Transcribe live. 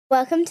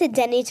Welcome to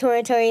Denny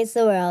Torratore's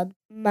The World,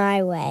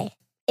 My Way.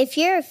 If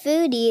you're a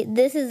foodie,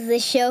 this is the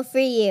show for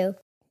you.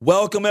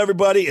 Welcome,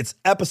 everybody. It's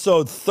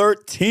episode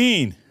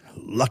 13,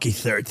 lucky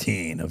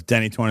 13 of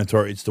Denny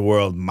Torratore Eats the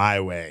World, My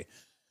Way.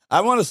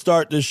 I want to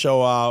start this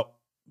show out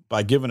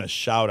by giving a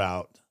shout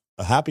out,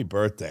 a happy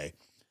birthday.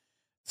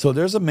 So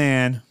there's a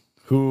man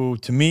who,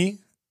 to me,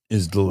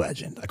 is the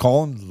legend. I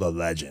call him the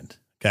legend,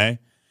 okay?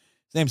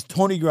 His name's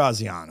Tony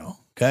Graziano,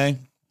 okay?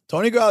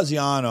 Tony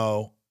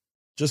Graziano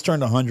just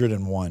turned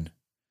 101.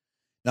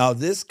 Now,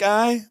 this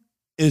guy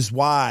is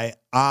why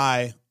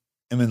I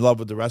am in love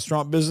with the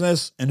restaurant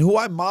business and who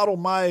I model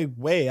my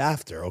way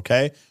after,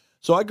 okay?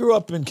 So I grew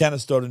up in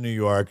Canastota, New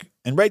York,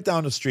 and right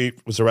down the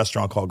street was a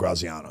restaurant called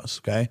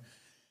Graziano's, okay?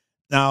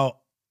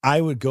 Now,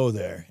 I would go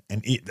there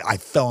and eat. I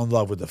fell in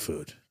love with the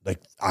food. Like,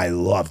 I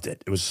loved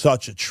it. It was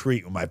such a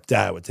treat when my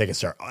dad would take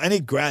us there. Any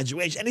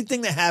graduation,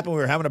 anything that happened,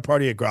 we were having a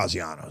party at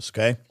Graziano's,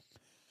 okay?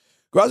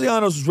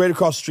 Graziano's was right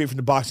across the street from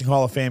the Boxing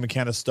Hall of Fame in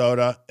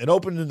Canastota. It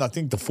opened in, I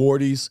think, the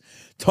 40s.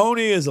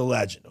 Tony is a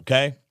legend,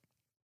 okay?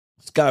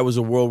 This guy was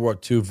a World War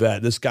II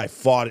vet. This guy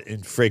fought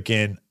in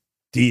freaking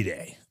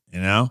D-Day,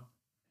 you know?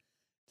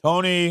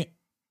 Tony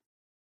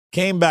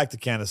came back to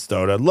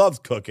Canastota,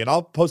 loved cooking.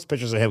 I'll post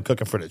pictures of him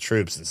cooking for the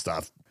troops and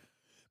stuff.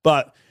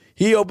 But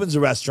he opens a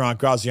restaurant,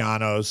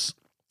 Graziano's,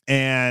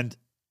 and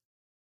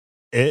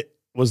it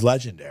was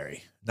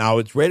legendary. Now,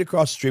 it's right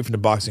across the street from the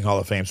Boxing Hall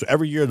of Fame. So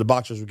every year the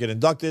boxers would get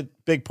inducted.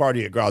 Big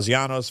party at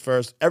Graziano's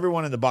first.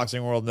 Everyone in the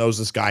boxing world knows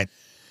this guy.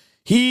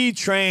 He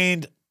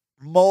trained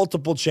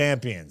multiple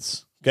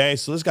champions. Okay,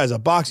 so this guy's a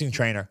boxing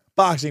trainer,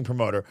 boxing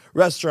promoter,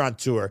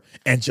 restaurateur,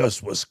 and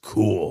just was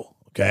cool.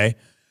 Okay,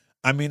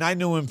 I mean, I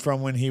knew him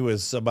from when he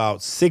was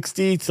about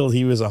 60 till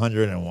he was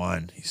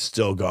 101. He's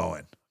still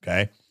going.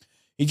 Okay,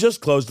 he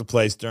just closed the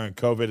place during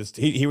COVID.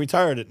 He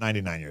retired at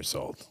 99 years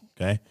old.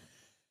 Okay.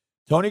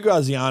 Tony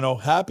Graziano,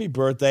 happy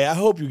birthday. I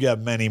hope you get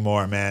many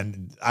more,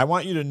 man. I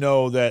want you to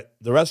know that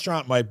the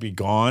restaurant might be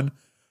gone,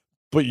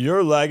 but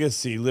your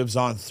legacy lives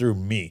on through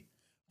me,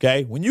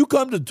 okay? When you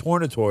come to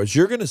Tornatore's,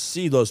 you're going to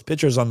see those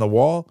pictures on the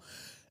wall,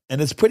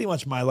 and it's pretty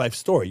much my life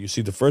story. You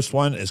see the first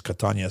one is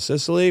Catania,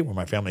 Sicily, where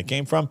my family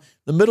came from.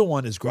 The middle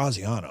one is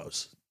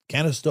Graziano's,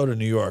 Canastota,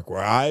 New York,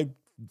 where I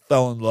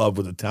fell in love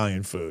with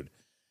Italian food.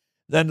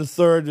 Then the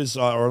third is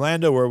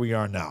Orlando, where we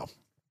are now.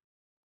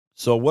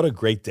 So what a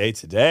great day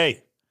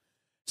today.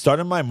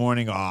 Started my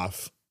morning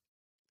off,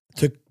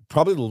 took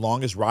probably the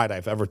longest ride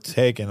I've ever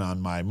taken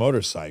on my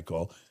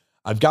motorcycle.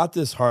 I've got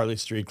this Harley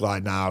Street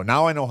Glide now.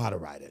 Now I know how to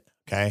ride it,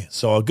 okay?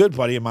 So a good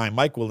buddy of mine,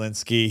 Mike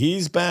Walensky,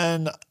 he's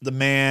been the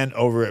man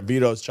over at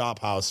Vito's Chop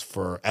House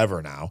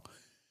forever now.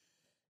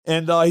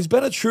 And he's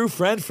been a true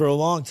friend for a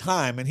long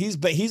time, and he's a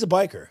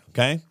biker,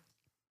 okay?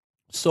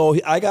 So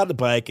I got the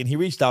bike, and he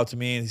reached out to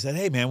me, and he said,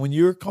 hey, man, when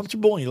you're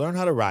comfortable and you learn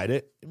how to ride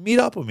it, meet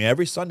up with me.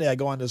 Every Sunday I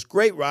go on this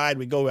great ride.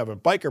 We go have a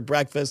biker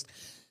breakfast,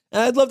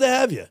 and I'd love to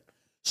have you.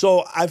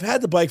 So I've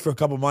had the bike for a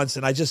couple months,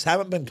 and I just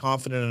haven't been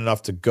confident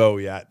enough to go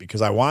yet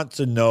because I want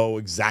to know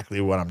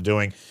exactly what I'm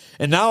doing.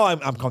 And now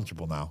I'm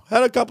comfortable now.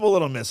 Had a couple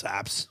little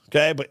mishaps,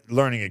 okay, but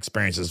learning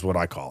experiences is what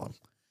I call them.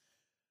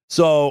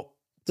 So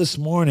this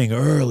morning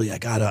early, I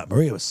got up.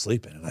 Maria was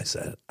sleeping, and I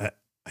said, I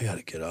got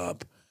to get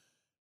up.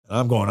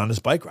 I'm going on this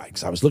bike ride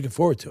because I was looking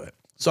forward to it.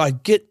 So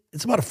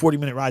it's about a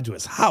 40-minute ride to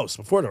his house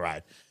before the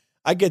ride.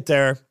 I get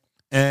there,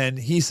 and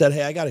he said,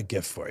 hey, I got a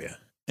gift for you.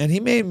 And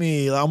he made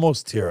me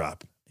almost tear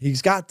up.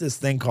 He's got this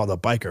thing called a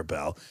biker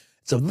bell.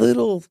 It's a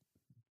little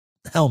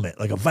helmet,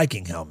 like a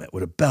Viking helmet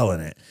with a bell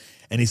in it.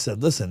 And he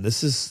said, listen,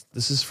 this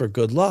is for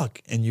good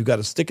luck, and you got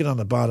to stick it on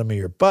the bottom of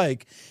your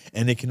bike,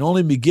 and it can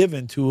only be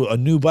given to a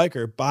new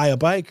biker by a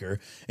biker.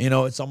 You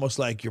know, it's almost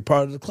like you're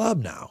part of the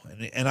club now.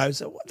 And I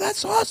said, well,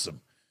 that's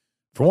awesome.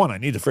 For one, I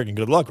need the freaking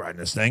good luck riding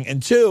this thing.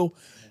 And two,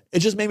 it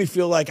just made me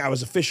feel like I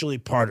was officially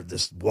part of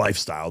this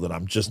lifestyle that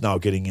I'm just now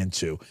getting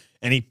into.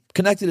 And he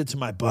connected it to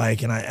my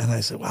bike, and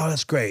I said, wow,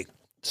 that's great.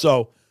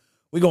 So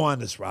we go on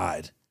this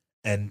ride.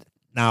 And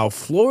now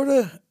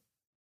Florida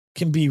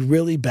can be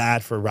really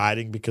bad for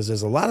riding because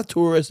there's a lot of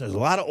tourists, there's a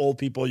lot of old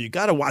people. You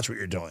got to watch what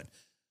you're doing.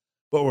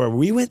 But where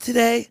we went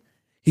today,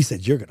 he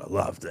said, you're going to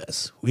love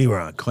this. We were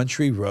on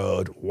country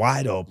road,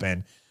 wide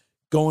open,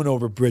 going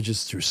over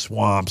bridges through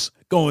swamps,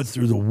 going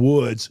through the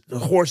woods, the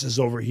horses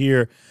over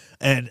here.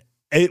 And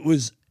it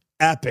was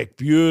epic,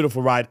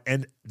 beautiful ride.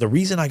 And the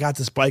reason I got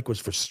this bike was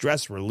for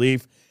stress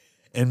relief.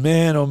 And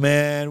man, oh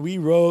man, we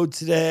rode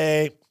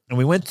today and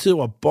we went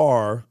to a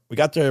bar. We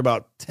got there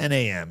about 10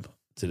 a.m.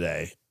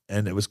 today,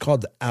 and it was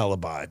called the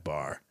Alibi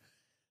Bar.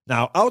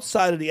 Now,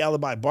 outside of the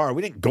Alibi Bar,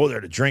 we didn't go there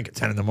to drink at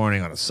 10 in the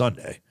morning on a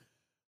Sunday.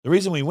 The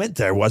reason we went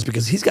there was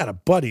because he's got a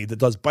buddy that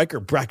does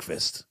biker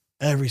breakfast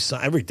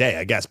every day,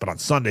 I guess, but on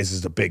Sundays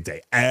is the big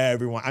day.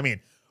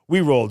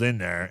 We rolled in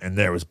there, and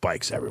there was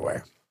bikes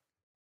everywhere.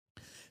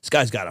 This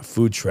guy's got a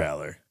food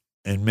trailer,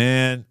 and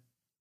man,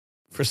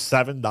 for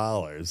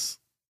 $7,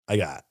 I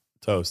got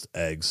toast,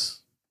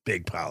 eggs,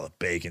 big pile of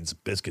bacon, some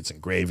biscuits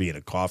and gravy, and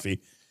a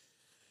coffee.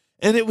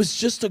 And it was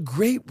just a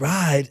great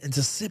ride, and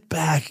to sit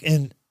back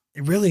and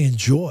really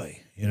enjoy,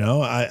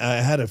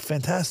 I had a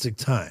fantastic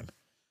time.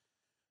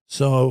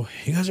 So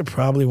you guys are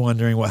probably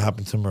wondering what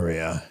happened to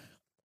Maria.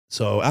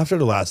 So after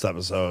the last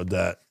episode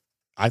that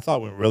I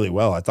thought went really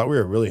well, I thought we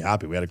were really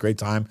happy. We had a great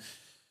time.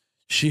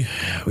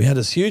 We had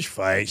this huge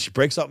fight. She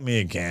breaks up with me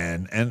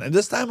again. And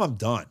this time I'm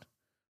done.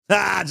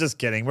 Just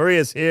kidding.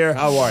 Maria's here.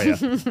 How are you?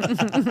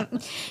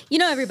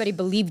 Everybody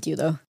believed you,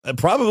 though.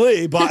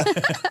 Probably, but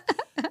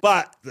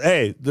but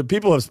hey, the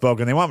people have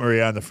spoken. They want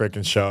Maria on the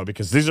freaking show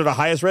because these are the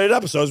highest rated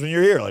episodes when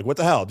you're here. Like, what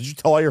the hell? Did you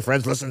tell all your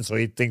friends listen so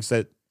he thinks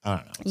that,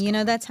 I don't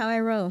know. That's how I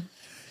roll.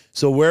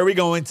 So where are we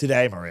going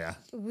today, Maria?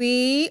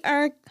 We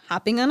are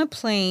hopping on a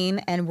plane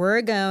and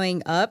we're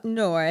going up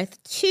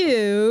north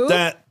to...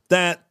 Yeah,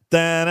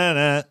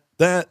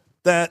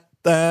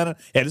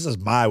 this is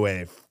My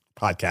Way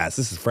podcast.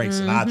 This is Frank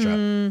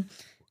Sinatra.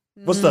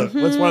 What's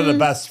one of the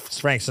best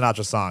Frank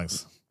Sinatra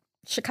songs?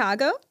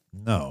 Chicago?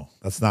 No,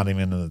 that's not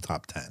even in the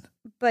top 10.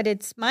 But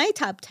it's my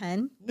top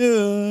 10.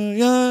 New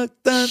York,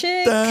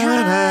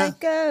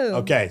 Chicago.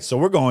 Okay, so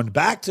we're going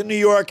back to New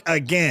York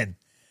again.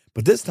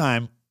 But this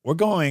time, we're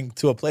going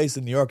to a place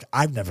in New York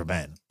I've never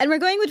been. And we're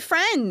going with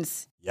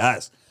friends.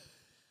 Yes.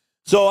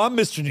 So I'm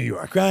Mr. New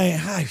York, right?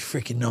 I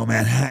freaking know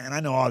Manhattan.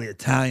 I know all the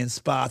Italian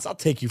spots. I'll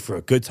take you for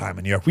a good time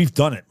in New York. We've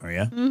done it,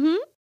 Maria. Mm-hmm.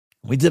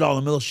 We did all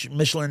the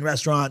Michelin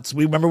restaurants.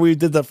 We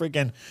did the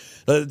freaking,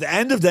 the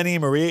end of Denny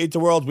and Maria Eat the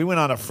World. We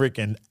went on a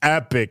freaking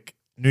epic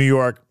New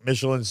York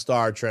Michelin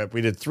star trip.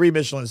 We did 3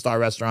 Michelin star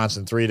restaurants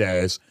in 3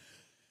 days.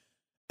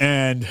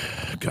 And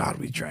God,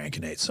 we drank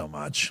and ate so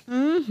much.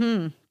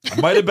 Mm-hmm.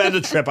 It might have been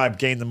the trip I've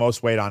gained the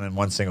most weight on in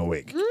one single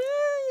week. Yeah,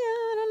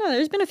 I don't know.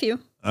 There's been a few.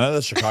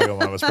 The Chicago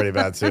one was pretty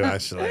bad too,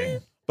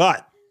 actually.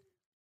 But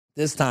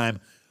this time,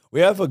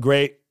 we have a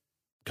great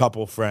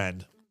couple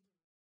friend,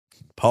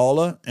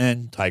 Paula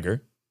and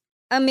Tiger.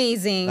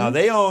 Amazing. Now,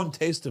 they own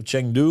Taste of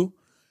Chengdu.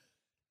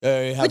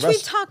 Which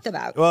we've talked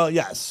about. Well,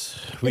 yes.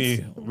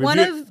 One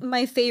of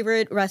my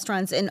favorite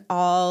restaurants in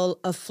all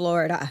of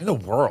Florida. In the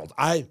world.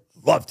 I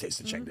love Taste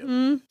of Chengdu.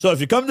 Mm-hmm. So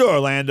if you come to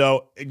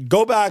Orlando,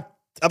 go back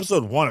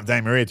episode 1 of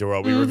Dang Maria to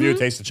World. We review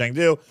Taste of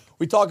Chengdu.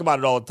 We talk about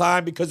it all the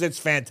time because it's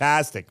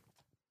fantastic.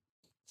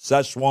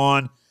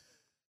 Szechuan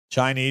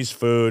Chinese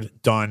food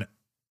done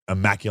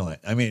immaculate.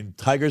 I mean,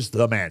 Tiger's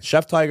the man.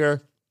 Chef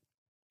Tiger.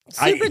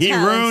 He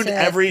ruined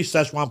every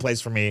Szechuan place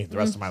for me the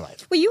rest of my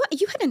life. Well, you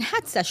hadn't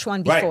had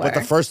Szechuan before. Right, but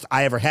the first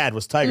I ever had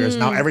was Tiger's.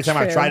 Now, every time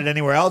I've tried it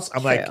anywhere else,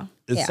 I'm like,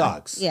 it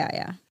sucks. Yeah.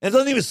 And it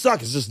doesn't even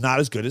suck. It's just not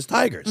as good as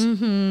Tiger's.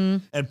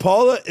 Mm-hmm. And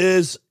Paula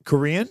is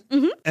Korean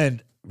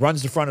and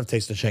runs the front of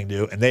Taste of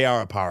Chengdu, and they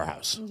are a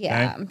powerhouse.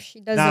 Yeah, okay? she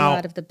does a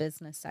lot of the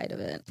business side of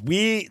it.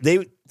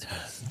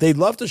 They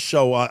love to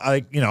show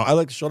I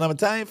like to show them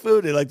Italian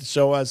food. They like to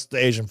show us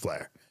the Asian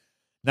flair.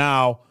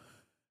 Now,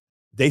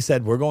 they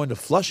said we're going to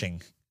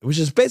Flushing, which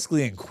is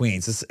basically in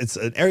Queens. It's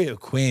an area of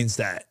Queens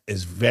that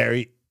is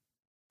very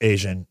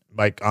Asian.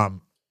 Like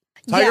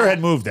Tiger had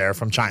moved there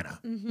from China.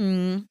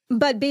 Mm-hmm.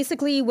 But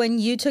basically, when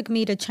you took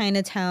me to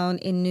Chinatown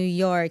in New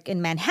York,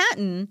 in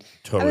Manhattan,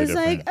 totally I was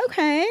different. like,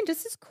 okay,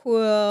 this is cool.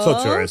 So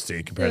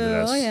touristy compared to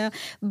this. Oh, yeah.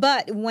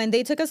 But when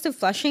they took us to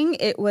Flushing,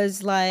 it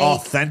was like...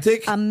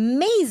 authentic?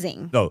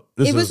 Amazing. No,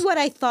 it was what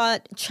I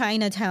thought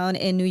Chinatown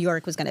in New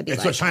York was going to be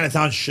It's what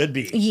Chinatown should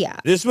be. Yeah.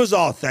 This was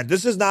authentic.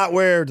 This is not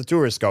where the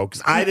tourists go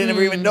because I didn't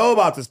ever even know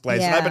about this place.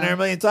 Yeah. And I've been there a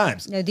million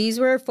times. No, these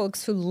were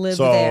folks who lived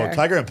So, there.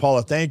 Tiger and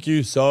Paula, thank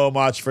you so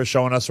much for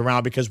showing us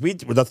around because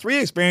the 3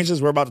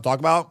 experiences we're about to talk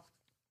about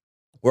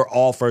were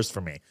all first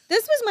for me.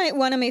 This was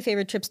one of my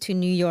favorite trips to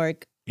New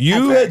York.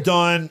 You ever. had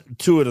done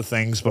 2 of the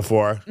things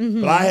before,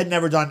 but I had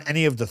never done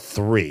any of the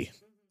 3.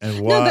 And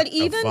what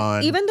even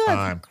though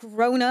I've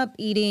grown up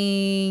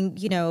eating,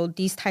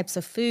 these types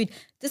of food,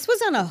 this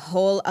was on a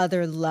whole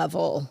other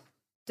level.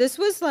 This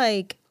was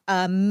like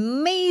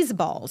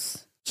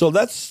amazeballs. So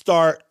let's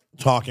start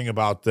talking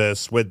about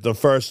this with the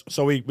first.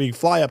 So we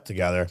fly up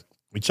together.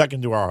 We check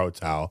into our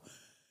hotel.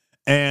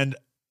 And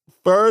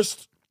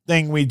first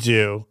thing we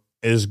do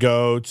is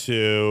go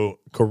to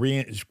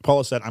Korean.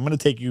 Paula said, I'm going to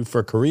take you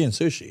for Korean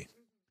sushi.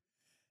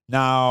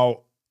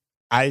 Now,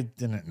 I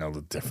didn't know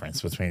the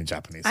difference between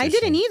Japanese sushi. I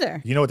didn't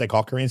either. You know what they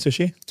call Korean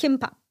sushi?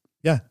 Kimbap.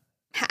 Yeah.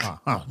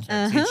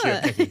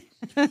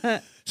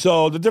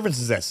 So the difference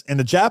is this. In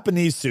the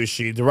Japanese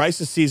sushi, the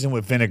rice is seasoned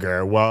with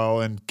vinegar.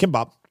 Well, in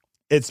kimbap,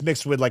 it's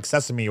mixed with like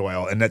sesame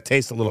oil, and that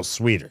tastes a little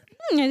sweeter.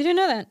 I didn't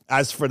know that.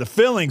 As for the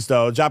fillings,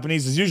 though,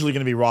 Japanese is usually going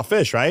to be raw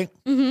fish, right?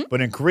 Mm-hmm.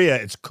 But in Korea,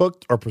 it's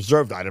cooked or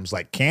preserved items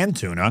like canned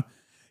tuna,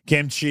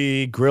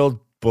 kimchi, grilled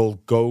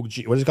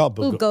bulgogi. What is it called?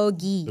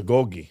 Bulgogi.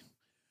 Bulgogi.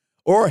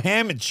 Or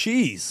ham and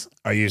cheese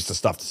are used to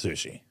stuff the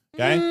sushi.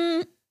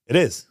 Okay? It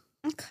is.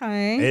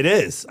 Okay. It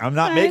is. I'm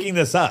not making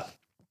this up.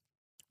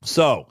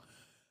 So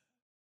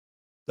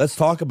let's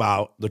talk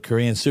about the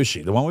Korean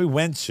sushi. The one we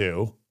went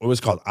to, what was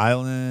it called?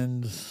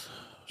 Island.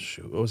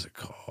 Shoot, what was it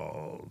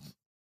called?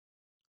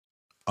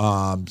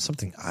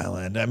 Something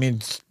Island. I mean,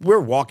 we're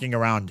walking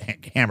around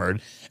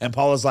hammered, and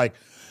Paula's like,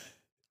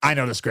 I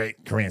know this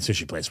great Korean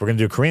sushi place. We're going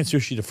to do Korean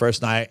sushi the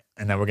first night,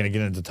 and then we're going to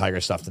get into Tiger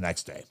stuff the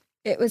next day.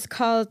 It was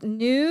called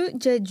New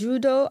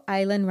Jeju-do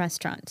Island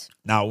Restaurant.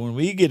 Now, when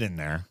we get in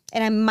there,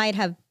 and I might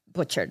have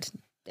butchered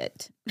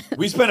it.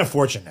 we spent a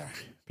fortune there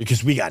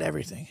because we got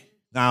everything.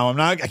 Now,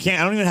 I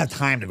don't even have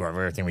time to go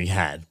over everything we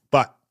had,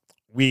 but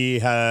we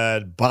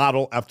had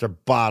bottle after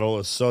bottle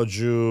of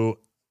soju,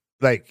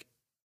 like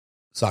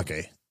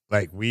sake.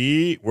 Like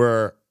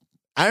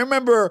I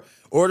remember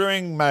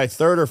ordering my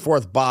third or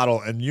fourth bottle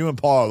and you and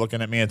Paul are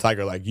looking at me and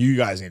Tiger like, you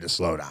guys need to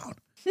slow down.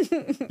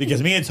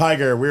 Because me and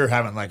Tiger, we were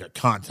having like a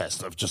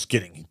contest of just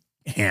getting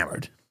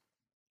hammered.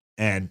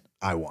 And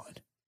I won.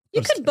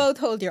 You could both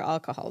hold your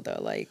alcohol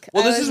though.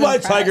 Well, this is why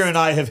Tiger and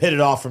I have hit it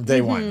off from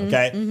day one,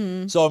 okay?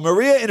 Mm-hmm. So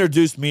Maria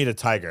introduced me to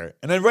Tiger.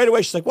 And then right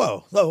away she's like,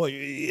 whoa,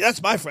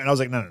 that's my friend. I was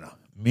like, no.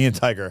 Me and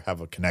Tiger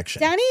have a connection.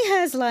 Danny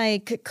has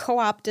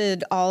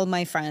co-opted all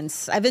my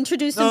friends. I've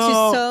introduced him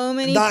to so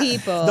many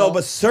people. No,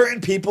 but certain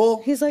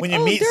people, he's like, when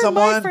you meet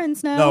someone, my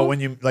friends now. No, when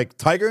you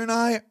Tiger and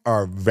I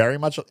are very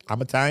much.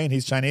 I'm Italian,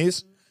 he's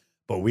Chinese,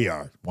 but we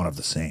are one of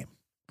the same.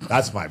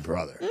 That's my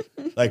brother.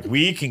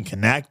 We can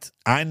connect.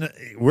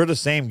 We're the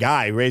same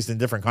guy raised in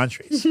different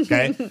countries.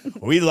 Okay,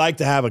 we like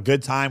to have a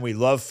good time. We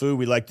love food.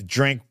 We like to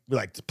drink. We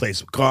like to play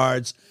some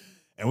cards.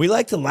 And we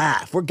like to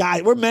laugh. We're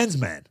men's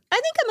men. I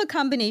think I'm a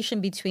combination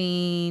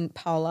between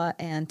Paula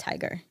and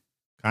Tiger.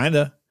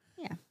 Kinda.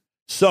 Yeah.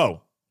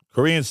 So,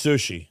 Korean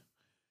sushi.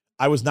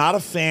 I was not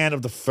a fan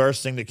of the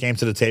first thing that came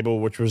to the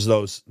table, which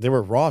was they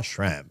were raw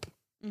shrimp.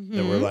 Mm-hmm.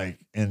 That were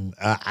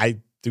I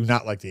do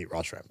not like to eat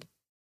raw shrimp.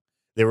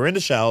 They were in the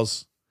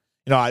shells.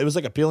 It was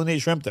like a peel and eat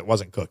shrimp that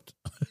wasn't cooked.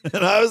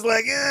 And I was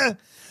like, eh.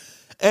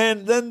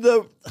 And then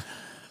the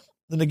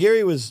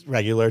nigiri was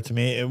regular to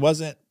me. It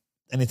wasn't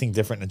anything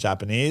different than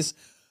Japanese.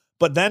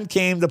 But then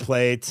came the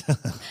plate.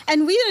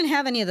 And we didn't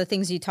have any of the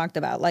things you talked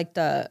about, like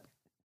the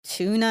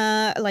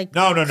tuna,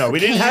 No. We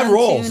didn't have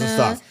rolls and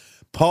stuff.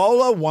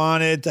 Paula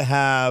wanted to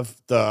have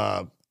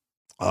the...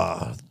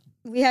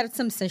 we had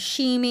some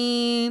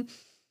sashimi.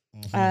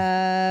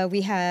 Mm-hmm.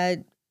 We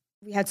had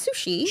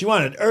sushi. She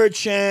wanted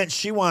urchin.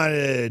 She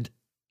wanted...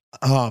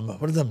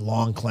 what are them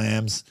long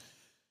clams?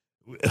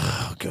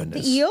 Oh,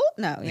 goodness. The eel?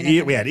 No.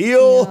 We had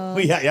eel.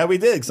 We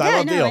did, because I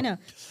love eel. I know.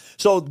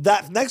 So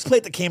that next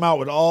plate that came out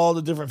with all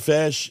the different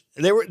fish,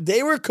 they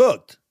were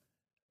cooked.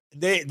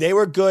 They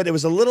were good. It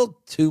was a little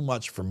too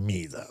much for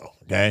me though.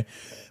 Okay.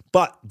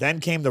 But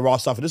then came the raw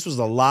stuff. And this was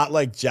a lot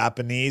like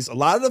Japanese. A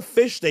lot of the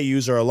fish they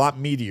use are a lot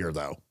meatier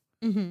though.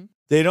 Mm-hmm.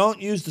 They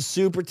don't use the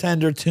super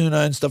tender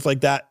tuna and stuff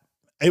like that.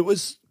 It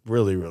was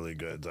really, really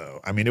good though.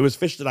 I mean, it was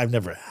fish that I've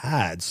never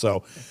had.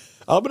 So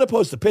I'm going to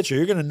post a picture.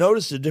 You're going to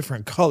notice the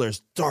different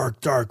colors, dark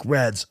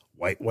reds,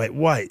 white.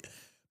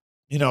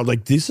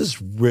 This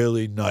is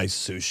really nice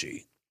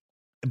sushi.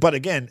 But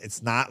again,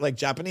 it's not like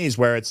Japanese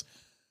where it's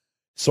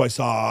soy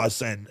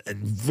sauce and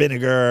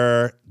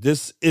vinegar.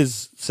 This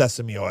is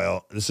sesame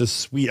oil. This is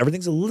sweet.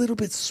 Everything's a little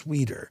bit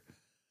sweeter.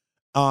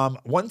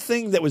 One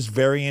thing that was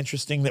very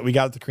interesting that we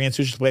got at the Korean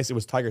sushi place, it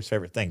was Tiger's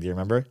favorite thing. Do you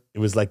remember? It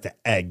was like the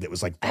egg that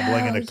was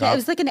bubbling in a cup. It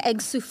was like an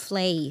egg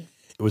souffle.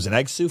 It was an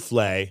egg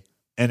souffle,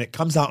 and it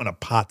comes out in a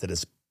pot that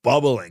is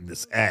bubbling,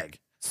 this egg.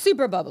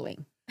 Super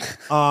bubbling.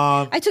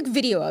 I took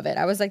video of it.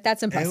 I was like,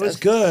 that's impressive. It was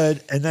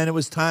good. And then it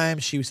was time.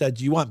 She said,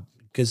 do you want,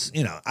 because,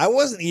 I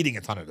wasn't eating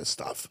a ton of this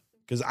stuff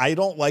because I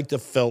don't like to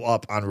fill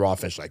up on raw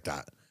fish like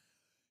that.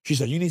 She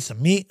said, you need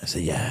some meat? I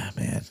said, yeah,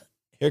 man.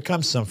 Here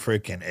comes some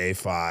freaking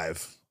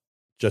A5,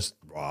 just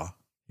raw.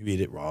 You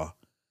eat it raw.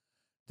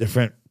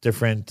 Different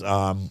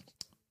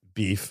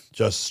beef,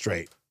 just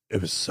straight.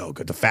 It was so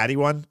good. The fatty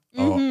one,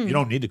 you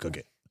don't need to cook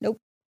it. Nope.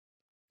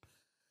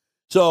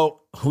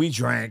 So we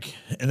drank,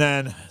 and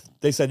then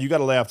they said, you got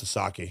to lay off the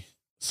sake.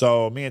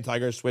 So me and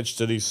Tiger switched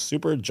to these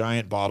super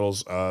giant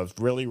bottles of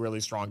really,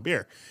 really strong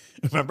beer.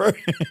 Remember?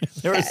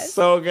 They were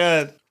so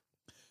good.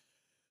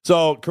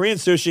 So Korean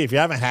sushi, if you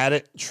haven't had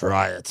it,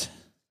 try it.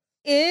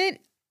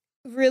 It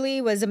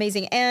really was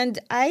amazing. And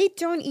I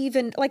don't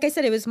even, like I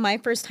said, it was my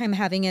first time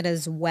having it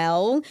as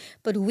well.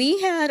 But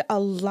we had a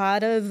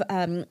lot of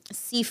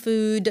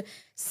seafood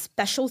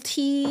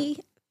specialty.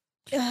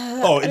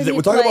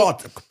 We're talking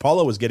about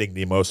Paula was getting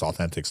the most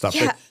authentic stuff.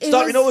 Yeah, It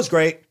was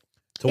great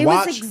to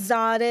watch. It was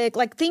exotic,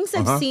 like things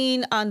I've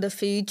seen on the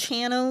Food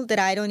Channel that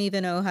I don't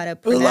even know how to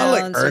pronounce. A lot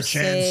of like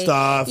urchin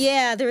stuff.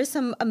 Yeah, there was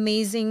some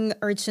amazing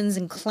urchins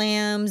and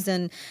clams,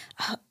 and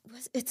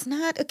it's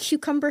not a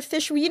cucumber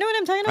fish. You know what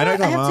I'm talking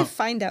about? I have to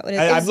find out what it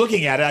is. I'm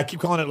looking at it. I keep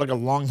calling it like a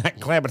long neck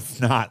clam, but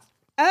it's not.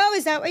 Oh,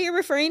 is that what you're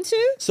referring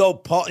to? So,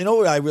 Paul, you know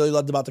what I really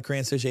loved about the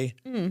Korean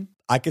sushi?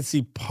 I could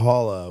see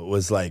Paula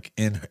was like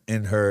in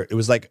her. It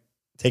was like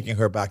taking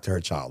her back to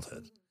her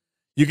childhood.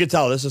 You could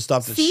tell this is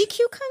stuff that sea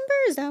cucumber.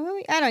 Is that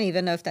what I don't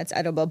even know if that's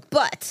edible,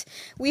 but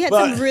we had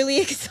some really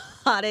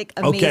exotic,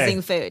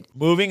 amazing food.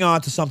 Moving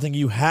on to something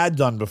you had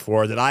done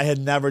before that I had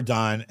never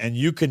done, and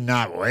you could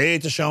not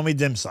wait to show me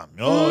dim sum.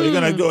 Oh, you're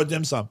gonna go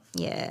dim sum.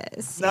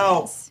 Yes.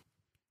 Now,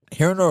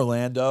 here in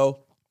Orlando,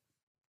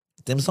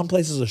 dim sum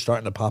places are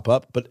starting to pop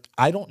up, but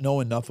I don't know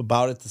enough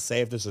about it to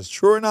say if this is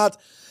true or not.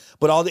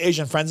 But all the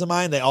Asian friends of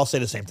mine, they all say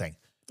the same thing.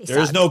 There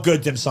is no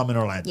good dim sum in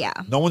Orlando. Yeah.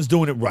 No one's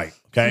doing it right,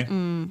 okay?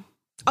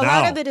 A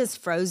lot of it is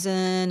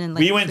frozen and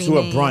like we went to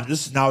a pre-made. brunch.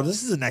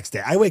 This is the next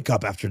day. I wake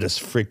up after this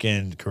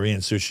freaking Korean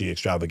sushi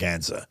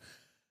extravaganza,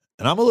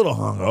 and I'm a little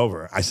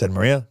hungover. I said,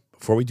 Maria,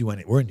 before we do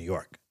anything, we're in New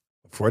York.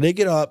 Before they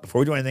get up, before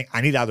we do anything,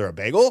 I need either a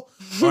bagel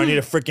or I need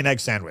a freaking egg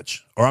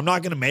sandwich, or I'm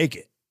not going to make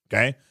it,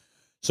 okay?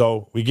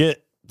 So we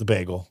get the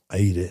bagel. I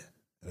eat it.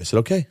 And I said,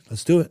 okay,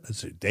 let's do it.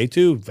 Let's do day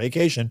 2,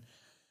 vacation.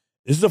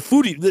 This is a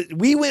foodie.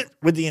 We went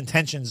with the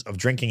intentions of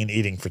drinking and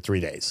eating for 3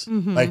 days,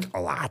 like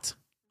a lot.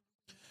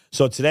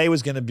 So today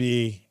was going to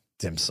be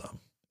dim sum.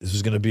 This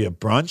was going to be a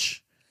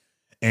brunch,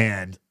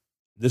 and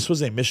this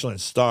was a Michelin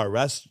star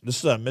This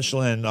is a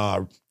Michelin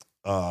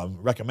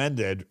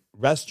recommended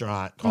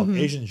restaurant called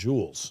Asian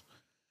Jewels.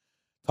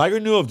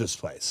 Tiger knew of this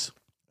place,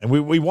 and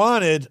we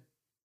wanted.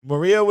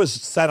 Maria was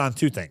set on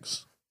 2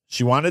 things.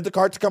 She wanted the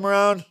cart to come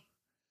around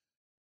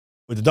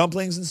with the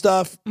dumplings and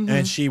stuff,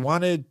 and she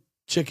wanted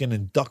chicken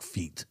and duck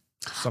feet.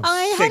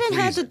 I hadn't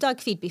had the duck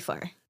feet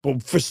before.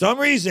 But for some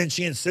reason,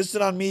 she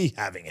insisted on me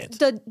having it.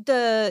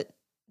 The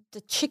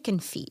chicken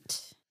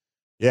feet.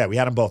 Yeah, we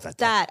had them both at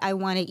that. I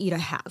wanted you to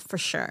have for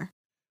sure.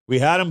 We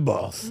had them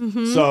both.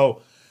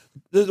 So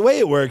the way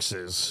it works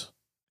is,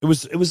 it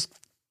was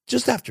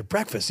just after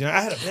breakfast. You know,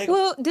 I had a bagel.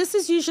 Well, this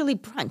is usually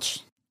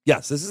brunch.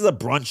 Yes, this is a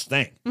brunch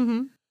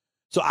thing.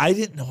 So I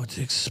didn't know what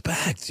to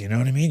expect. You know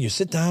what I mean? You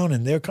sit down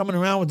and they're coming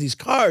around with these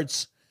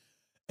carts,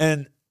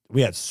 and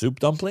we had soup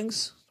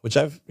dumplings, which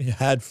I've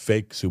had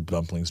fake soup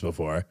dumplings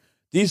before.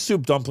 These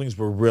soup dumplings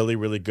were really,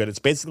 really good. It's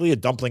basically a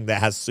dumpling that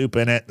has soup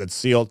in it that's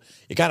sealed.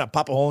 You kind of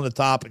pop a hole in the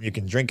top and you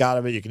can drink out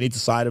of it. You can eat the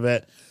side of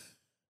it.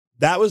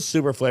 That was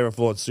super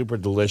flavorful and super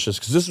delicious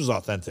because this was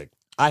authentic.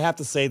 I have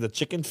to say the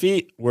chicken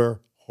feet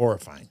were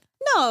horrifying.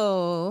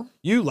 No.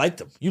 You liked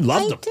them. You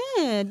loved them.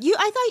 I did.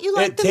 I thought you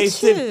liked it them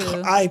tasted,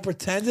 too. I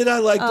pretended I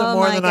liked them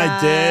more than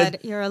God. I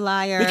did. You're a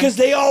liar. Because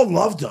they all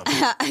loved them.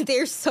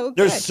 They're so good.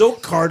 They're so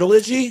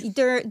cartilagey.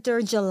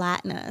 They're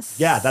gelatinous.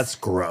 Yeah, that's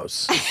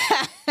gross.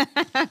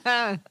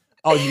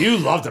 Oh, you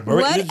loved them.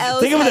 What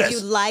else Think of have this. you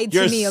lied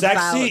your to me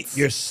about?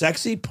 Your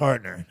sexy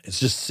partner is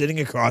just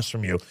sitting across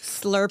from you.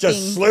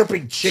 Just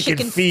slurping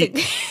chicken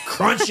feet,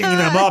 crunching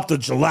them up, the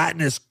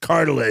gelatinous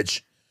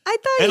cartilage. I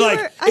thought And you like,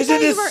 were. isn't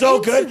this so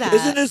good? That.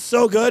 Isn't this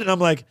so good? And I'm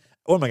like,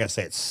 what am I going to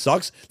say? It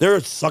sucks. They're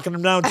sucking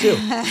them down too.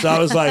 So I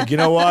was like, you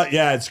know what?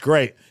 Yeah, it's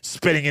great.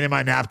 Spitting it in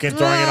my napkin,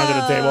 throwing it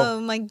under the table.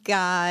 Oh my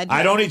God.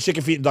 I don't eat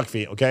chicken feet and duck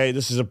feet, okay?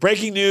 This is a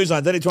breaking news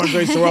on Denny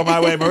 23 the World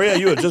My Way. Maria,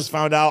 you had just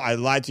found out I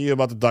lied to you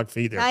about the duck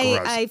feet. They're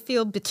gross. I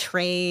feel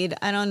betrayed.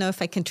 I don't know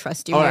if I can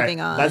trust you All moving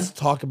right, on. let's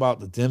talk about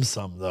the dim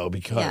sum, though,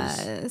 because...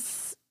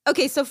 Yes.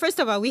 Okay, so first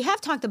of all, we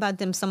have talked about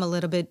dim sum a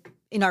little bit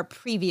in our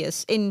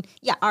previous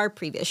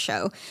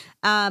show.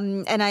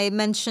 And I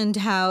mentioned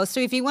how, so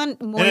if you want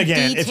more And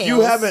again, details. if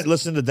you haven't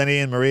listened to Denny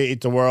and Maria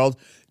Eat the World,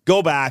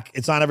 go back.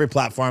 It's on every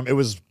platform. It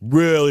was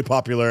really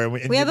popular.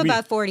 And we have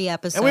about 40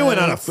 episodes. And we went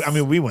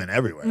on we went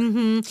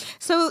everywhere.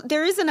 So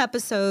there is an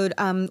episode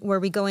where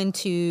we go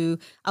into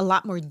a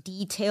lot more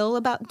detail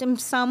about dim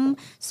sum.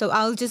 So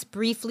I'll just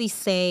briefly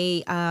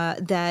say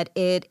that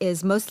it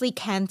is mostly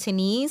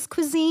Cantonese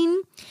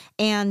cuisine,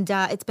 and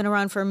it's been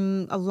around for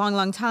a long,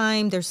 long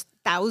time. There's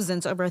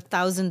over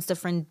 1,000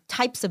 different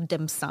types of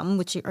dim sum,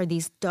 which are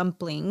these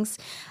dumplings.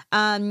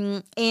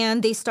 And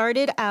they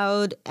started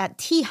out at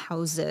tea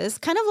houses,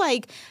 kind of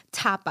like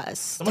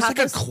tapas. Almost like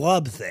a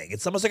club thing.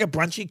 It's almost like a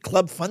brunchy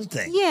club fun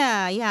thing.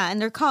 Yeah.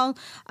 And they're called,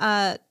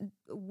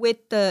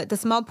 with the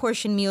small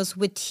portion meals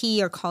with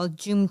tea are called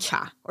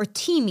jumcha, or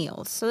tea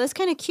meals. So that's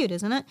kind of cute,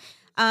 isn't it?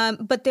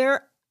 But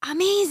they're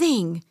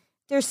amazing.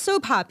 They're so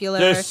popular.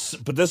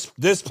 But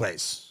this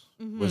place...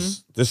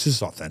 This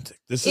is authentic.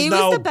 This is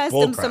was the best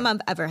dim sum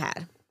I've ever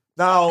had.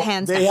 Now,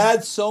 Hands they down.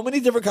 had so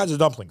many different kinds of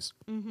dumplings.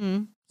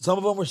 Some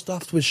of them were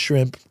stuffed with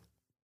shrimp,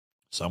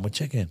 some with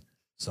chicken,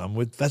 some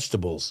with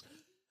vegetables.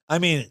 I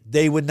mean,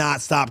 they would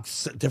not stop.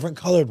 Different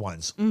colored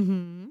ones.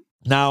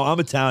 Now, I'm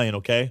Italian,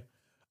 okay?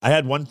 I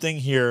had one thing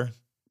here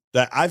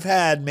that I've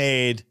had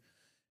made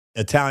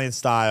Italian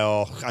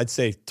style, I'd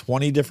say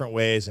 20 different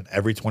ways, and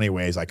every 20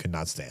 ways I could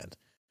not stand.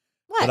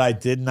 What? But I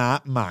did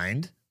not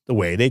mind the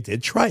way they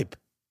did tripe.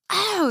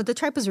 Oh, the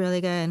tripe was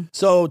really good.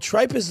 So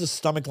tripe is the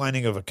stomach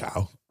lining of a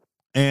cow.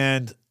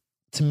 And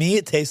to me,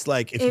 it tastes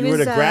like if you were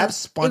to grab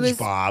SpongeBob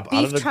beef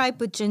out of the tripe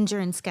with ginger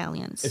and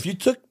scallions. If you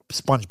took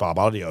SpongeBob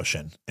out of the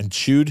ocean and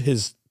chewed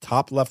his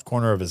top left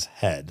corner of his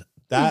head,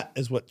 that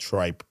is what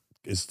tripe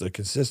is the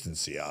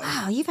consistency of.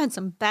 Wow, you've had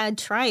some bad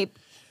tripe.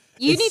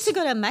 You need to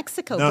go to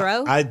Mexico,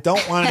 bro. I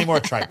don't want any more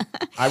tripe.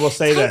 I will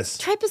say this.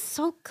 Tripe is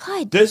so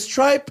good. This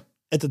tripe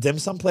at the dim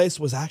sum place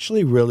was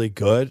actually really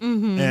good.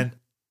 And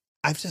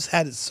I've just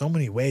had it so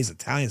many ways,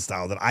 Italian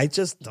style, that I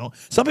just don't.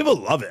 Some people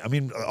love it. I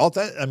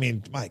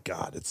mean, my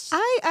God, it's.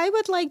 I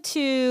would like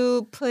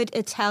to put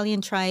Italian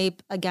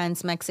tripe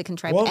against Mexican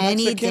tripe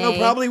any Mexican day. will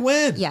probably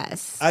win.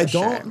 Yes, I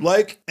don't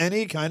like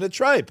any kind of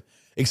tripe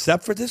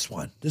except for this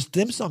one. This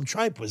dim sum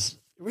tripe was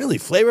really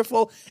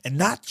flavorful and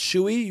not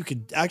chewy. You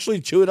could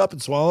actually chew it up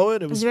and swallow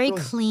it. It was very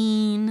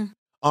clean.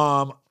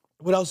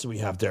 what else do we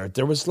have there?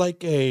 There was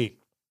like a.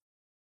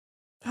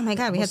 Oh my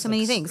God, we had so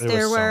many things. There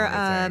There was so were,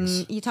 many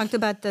things. you talked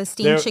about the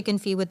steamed chicken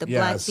feet with the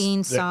black Yes,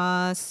 bean there-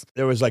 sauce.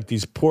 There was like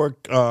these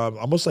pork,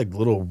 almost like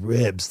little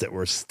ribs that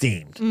were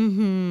steamed.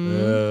 Mm-hmm.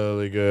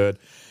 Really good.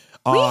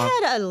 We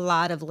had a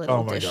lot of little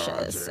Oh my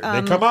dishes. god!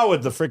 Dude. They come out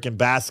with the freaking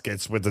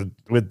baskets with the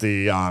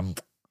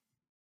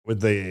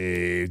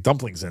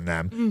dumplings in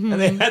them, and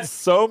they had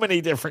so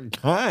many different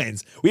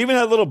kinds. We even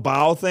had little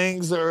bowl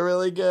things that were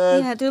really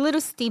good. Yeah, they're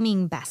little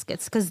steaming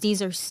baskets because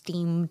these are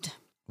steamed.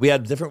 We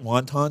had different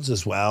wontons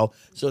as well.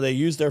 So they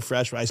used their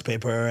fresh rice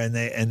paper, and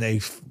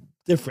they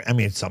different. I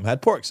mean, some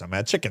had pork, some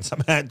had chicken,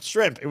 some had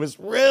shrimp. It was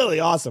really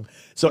awesome.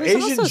 So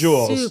There's Asian also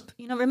Jewels. soup.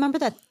 Remember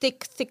that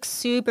thick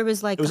soup? It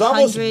was like It was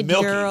almost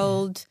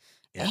 100-year-old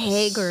Yes.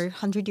 egg or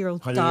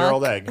 100-year-old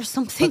 100-year-old duck egg or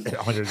something.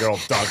 100-year-old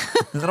duck.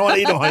 I don't want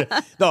to eat a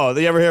 100. No, do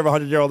you ever hear of a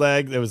 100-year-old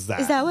egg? It was that.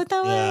 Is that what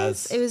that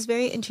was? Yes. It was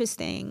very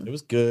interesting. It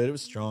was good. It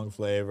was strong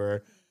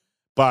flavor.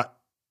 But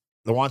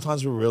the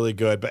wontons were really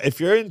good. But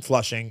if you're in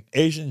Flushing,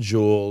 Asian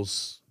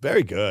Jewels,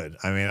 very good.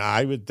 I mean,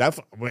 I would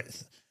definitely.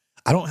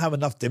 I don't have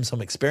enough dim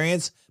sum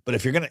experience, but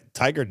if you're going to,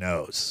 Tiger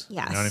knows.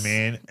 Yes. You know what I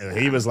mean? And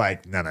he was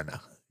like, no.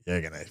 You're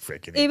going to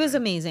freaking eat It was me."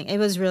 amazing. It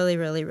was really,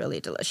 really,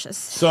 really delicious.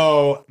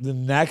 So the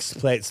next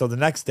day, so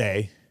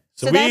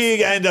we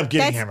that's- end up getting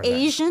That's hammered. There.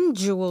 Asian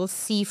Jewel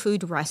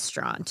Seafood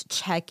Restaurant.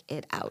 Check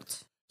it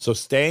out. So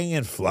staying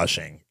in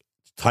Flushing,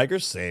 Tiger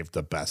saved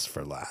the best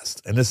for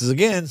last. And this is,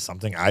 again,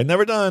 something I've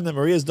never done that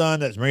Maria's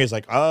done. That Maria's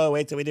like, oh,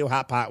 wait till we do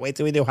hot pot. Wait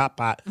till we do hot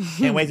pot.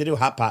 Can't wait to do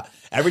hot pot.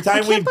 Every I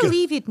time can't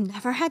believe you'd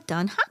never had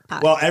done hot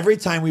pot. Well, every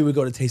time we would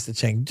go to Taste the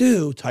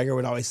Chengdu, Tiger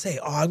would always say,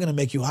 oh, I'm going to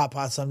make you hot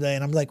pot someday.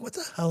 And I'm like, what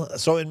the hell?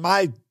 So in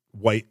my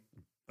white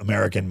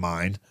American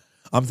mind,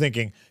 I'm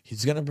thinking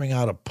he's going to bring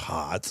out a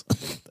pot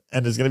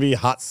and there's going to be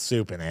hot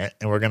soup in it.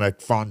 And we're going to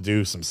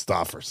fondue some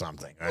stuff or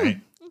something, right?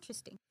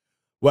 Interesting.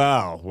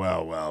 Well,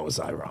 was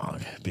I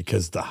wrong?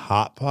 Because the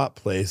hot pot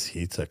place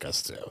he took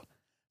us to,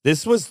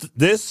 this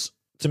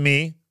to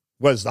me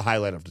was the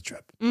highlight of the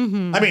trip.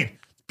 Mm-hmm. I mean,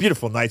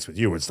 beautiful nights with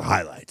you was the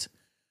highlight.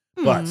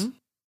 But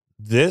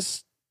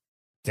this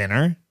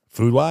dinner,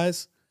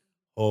 food-wise,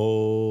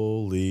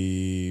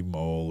 holy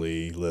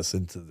moly,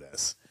 listen to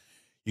this.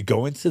 You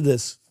go into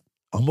this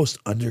almost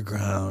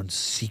underground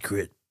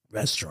secret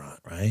restaurant,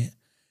 right?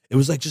 It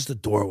was like just a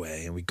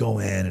doorway, and we go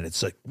in, and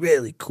it's like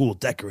really cool,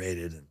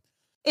 decorated, and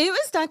It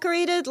was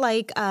decorated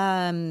like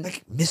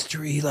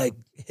mystery, like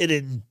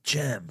hidden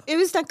gem. it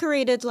was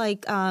decorated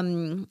like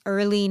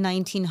early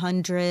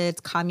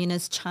 1900s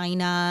communist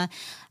China,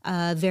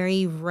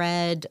 very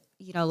red,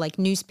 like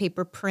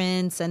newspaper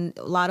prints and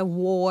a lot of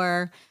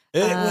war. It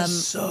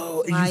was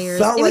so, you flyers.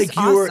 felt It was like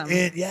you were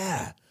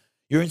awesome.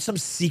 you're in some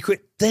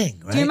secret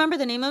thing, right? Do you remember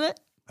the name of it?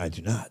 I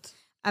do not.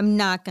 I'm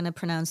not going to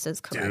pronounce this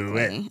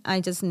correctly.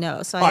 I just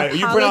know. So All I right,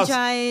 you pronounce-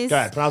 apologize. Go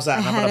ahead, pronounce that,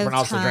 and I'm ahead gonna of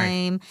pronounce the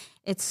drink. time.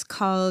 It's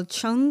called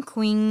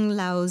Chongqing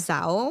Lao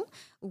Zao,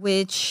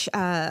 which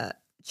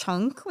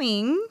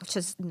Chongqing, which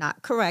is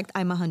not correct,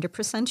 I'm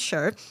 100%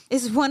 sure,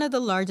 is one of the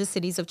largest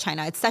cities of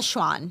China. It's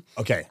Sichuan,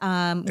 Okay.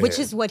 which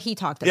is what he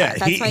talked Yeah, about.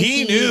 That's why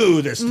he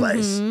knew this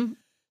place. Mhm.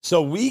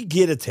 So we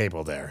get a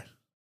table there.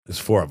 There's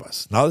four of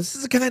us. Now, this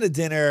is the kind of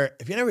dinner,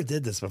 if you never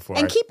did this before.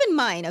 And keep in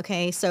mind,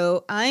 okay,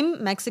 so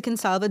I'm Mexican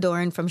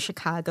Salvadoran from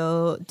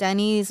Chicago.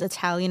 Denny's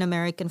Italian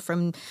American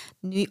from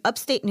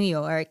upstate New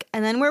York.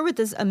 And then we're with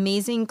this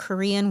amazing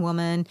Korean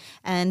woman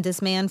and this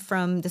man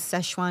from the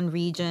Sichuan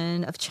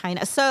region of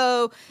China.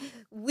 So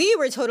we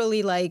were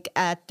totally like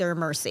at their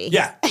mercy.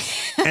 Yeah.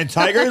 And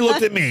Tiger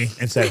looked at me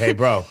and said, hey,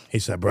 bro. He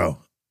said, bro,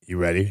 you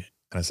ready?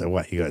 And I said,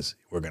 what? He goes,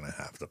 we're going to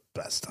have the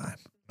best time.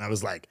 And I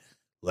was like,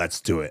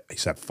 let's do it. He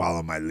said,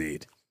 follow my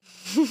lead.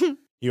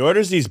 He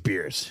orders these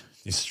beers,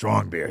 these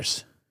strong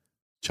beers,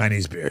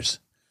 Chinese beers.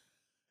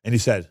 And he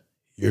said,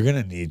 you're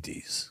going to need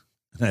these.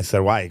 And I said,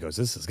 why? He goes,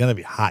 this is going to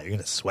be hot. You're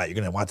going to sweat. You're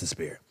going to want this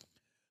beer.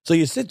 So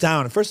you sit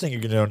down. And first thing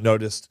you're going to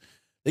notice,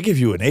 they give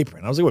you an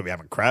apron. I was like, what, we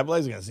having crab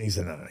legs? He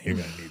said, no, you're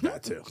going to need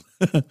that too.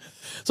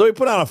 So we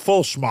put on a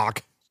full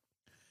schmuck.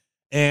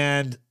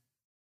 And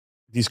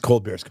these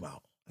cold beers come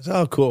out. I said,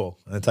 oh, cool.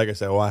 And then Tiger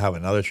said, well, I have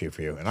another treat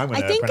for you. And I'm going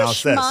I to think a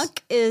pronounce this. schmuck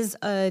is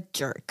a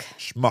jerk.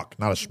 Schmuck,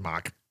 not a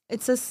schmuck.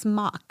 It's a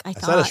smock, I I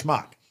thought. said a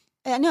schmuck.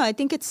 No, I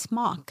think it's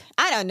smock.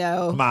 I don't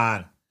know. Come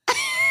on.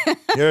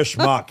 You're a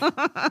schmuck.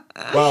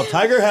 Well,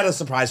 Tiger had a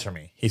surprise for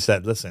me. He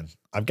said, listen,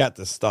 I've got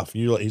this stuff.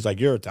 He's like,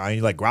 you're Italian.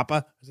 You like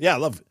grappa? I said, yeah, I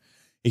love it.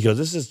 He goes,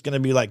 this is going to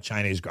be like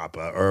Chinese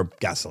grappa or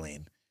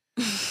gasoline.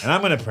 And I'm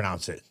going to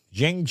pronounce it.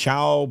 Jing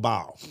Chao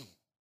Bao.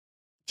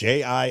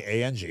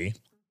 JIANG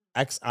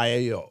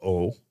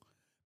XIAOBIA.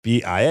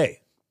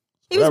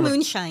 It was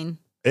moonshine.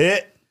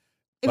 It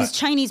was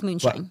Chinese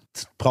moonshine.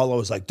 Paulo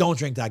was like, don't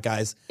drink that,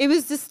 guys. It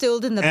was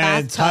distilled in the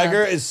And bathtub.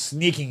 Tiger is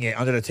sneaking it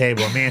under the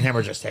table. And me and him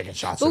are just taking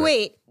shots But of it.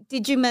 wait,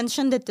 did you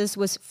mention that this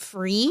was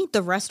free?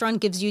 The restaurant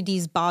gives you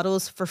these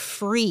bottles for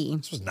free.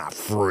 This was not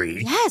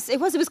free. Yes, it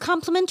was. It was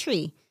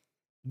complimentary.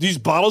 These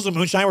bottles of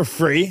moonshine were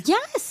free?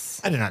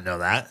 Yes. I did not know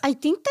that. I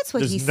think that's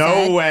what he There's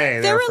said. no way.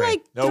 There were free.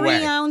 like no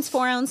 3-ounce,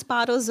 4-ounce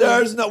bottles.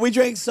 We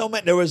drank so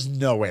many. There was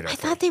no way. I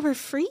thought they were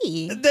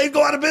free. They'd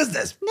go out of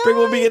business. No.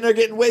 People would be in there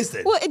getting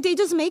wasted. Well, they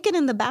just make it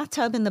in the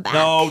bathtub in the back.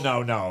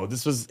 No.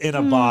 This was in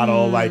a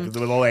bottle, like with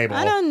a label.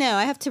 I don't know.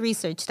 I have to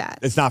research that.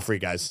 It's not free,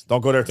 guys.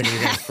 Don't go there thinking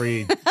you're getting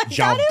free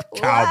jump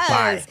cow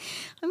pie.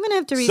 I'm going to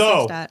have to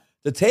research that.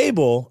 The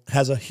table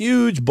has a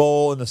huge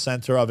bowl in the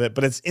center of it,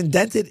 but it's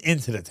indented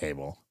into the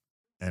table.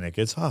 And it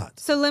gets hot.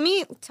 So let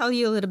me tell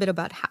you a little bit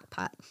about hot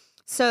pot.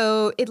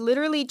 So it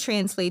literally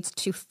translates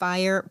to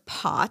fire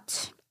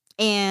pot.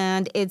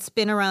 And it's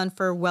been around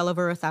for well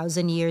over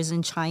 1,000 years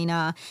in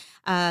China.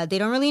 They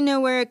don't really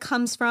know where it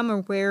comes from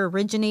or where it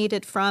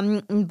originated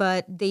from,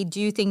 but they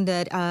do think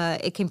that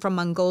it came from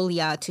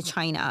Mongolia to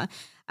China.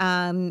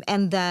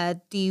 And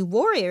that the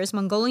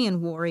Mongolian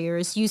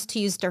warriors, used to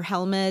use their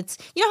helmets.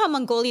 You know how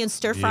Mongolians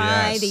stir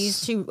fry? Yes. They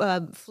used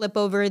to flip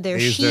over their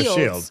They use shields.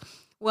 their shield.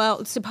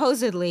 Well,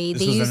 supposedly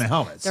they used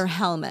their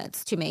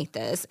helmets to make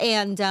this.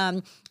 And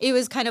it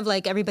was kind of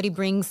like everybody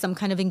brings some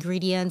kind of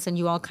ingredients and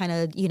you all kind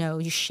of,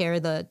 you share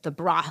the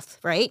broth,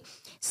 right?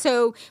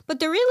 So, but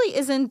there really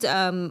isn't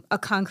a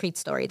concrete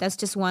story. That's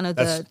just one of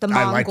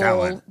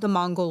the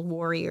Mongol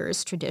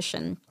warriors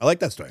tradition. I like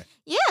that story.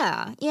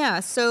 Yeah.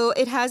 So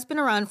it has been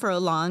around for a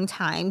long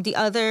time. The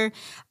other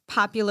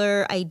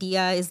popular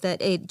idea is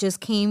that it just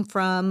came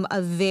from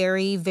a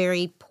very,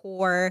 very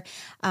poor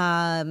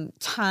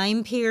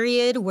time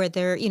period where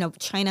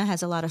China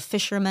has a lot of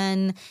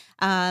fishermen,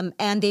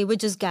 and they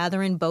would just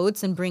gather in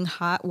boats and bring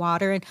hot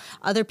water, and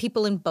other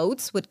people in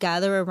boats would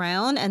gather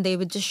around and they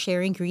would just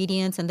share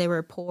ingredients, and they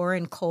were poor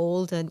and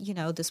cold, and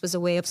this was a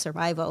way of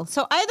survival.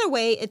 So either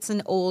way, it's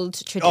an old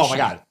tradition. Oh my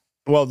God.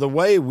 Well, the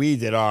way we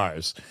did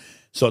ours.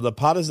 So the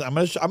pot is. I'm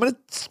gonna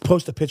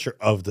post a picture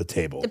of the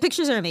table. The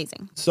pictures are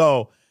amazing.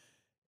 So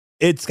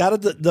it's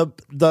got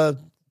the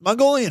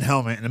Mongolian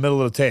helmet in the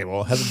middle of the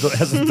table.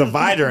 Has a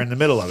divider in the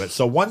middle of it.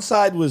 So one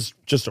side was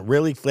just a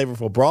really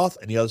flavorful broth,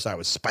 and the other side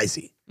was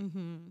spicy.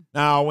 Mm-hmm.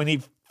 Now, when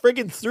he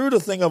friggin' threw the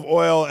thing of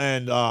oil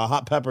and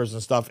hot peppers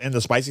and stuff in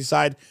the spicy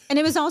side, and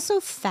it was also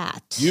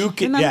fat.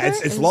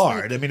 It's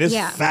lard. I mean, it's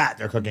fat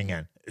they're cooking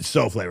in. It's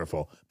so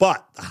flavorful.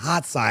 But the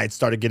hot side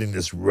started getting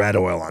this red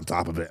oil on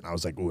top of it. And I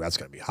was like, ooh, that's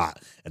going to be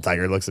hot. And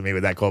Tiger looks at me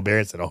with that cold beer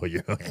and said, oh,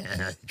 you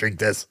drink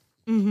this.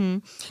 Mm-hmm.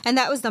 And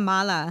that was the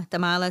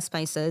mala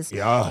spices,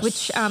 yes.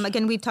 Which,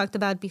 again, we've talked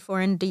about before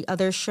in the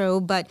other show.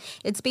 But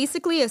it's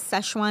basically a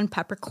Szechuan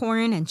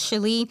peppercorn and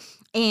chili.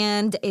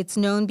 And it's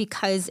known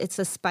because it's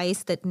a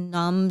spice that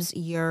numbs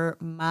your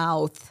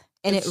mouth.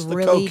 And it's it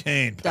really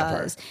cocaine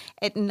pepper. does.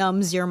 It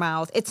numbs your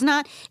mouth.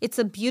 It's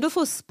a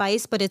beautiful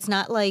spice, but it's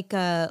not like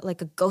a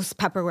ghost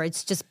pepper where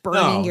it's just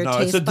burning your taste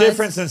buds. It's a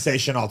different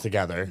sensation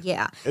altogether.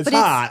 Yeah. It's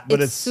hot,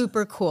 but it's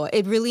super cool.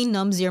 It really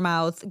numbs your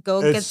mouth.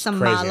 Go get some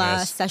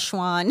mala,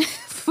 Szechuan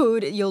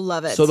food. You'll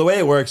love it. So the way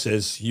it works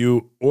is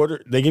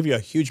they give you a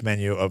huge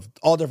menu of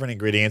all different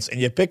ingredients,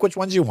 and you pick which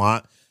ones you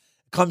want.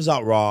 It comes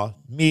out raw,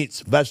 meats,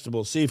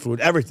 vegetables,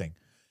 seafood, everything.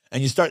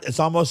 And it's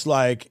almost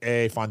like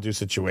a fondue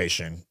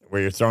situation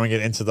where you're throwing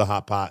it into the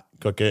hot pot,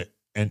 cook it,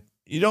 and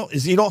you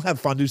don't have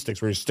fondue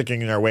sticks where you're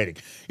sticking in there waiting.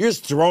 You're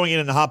just throwing it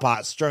in the hot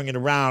pot, stirring it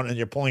around, and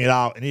you're pulling it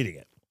out and eating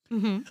it.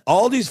 Mm-hmm.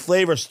 All these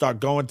flavors start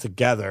going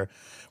together.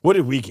 What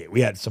did we get?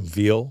 We had some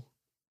veal.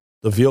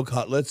 The veal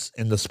cutlets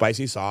in the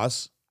spicy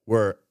sauce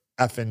were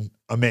effing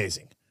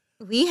amazing.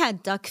 We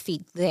had duck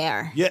feet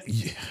there. Yeah.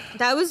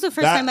 That was the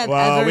first time I've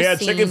ever seen. We had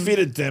chicken feet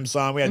at dim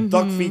sum. We had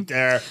duck feet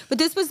there. But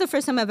this was the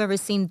first time I've ever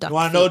seen duck feet. You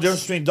want to know the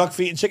difference between duck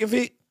feet and chicken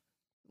feet?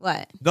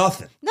 What?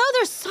 Nothing. No,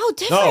 they're so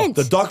different.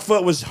 No, the duck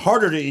foot was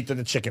harder to eat than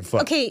the chicken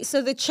foot. Okay,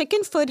 so the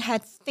chicken foot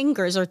had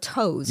fingers or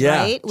toes,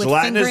 yeah, right? With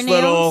gelatinous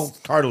fingernails. Little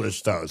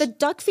cartilage toes. The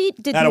duck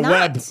feet did had a not.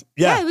 web.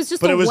 Yeah, it was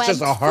just but a it was webbed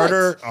just a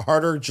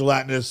harder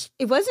gelatinous.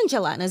 It wasn't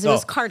gelatinous. It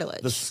was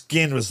cartilage. The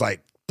skin was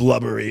like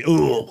blubbery.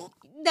 Ooh.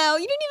 No,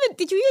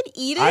 did you even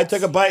eat it? I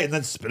took a bite and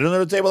then spit it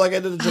under the table like I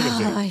did the chicken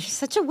feet. You're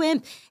such a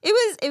wimp.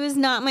 It was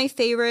not my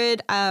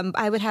favorite.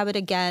 I would have it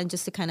again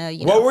just to kind of,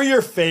 What were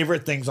your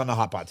favorite things on the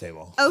hot pot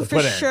table? Oh, for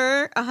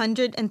sure,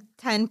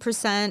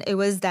 110%. It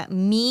was that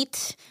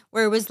meat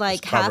where it was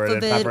like half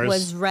of it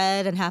was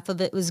red and half of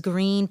it was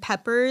green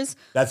peppers.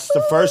 That's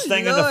the first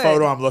thing in the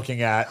photo I'm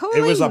looking at.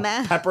 It was a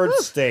peppered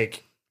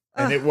steak,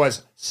 and it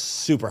was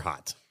super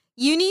hot.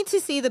 You need to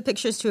see the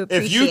pictures to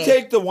appreciate. If you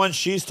take the one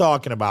she's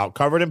talking about,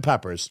 covered in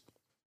peppers,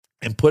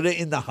 and put it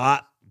in the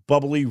hot,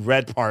 bubbly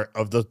red part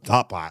of the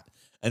hot pot,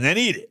 and then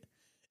eat it,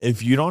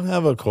 if you don't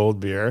have a cold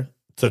beer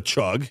to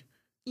chug,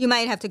 you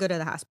might have to go to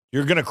the hospital.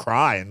 You're going to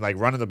cry and like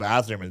run in the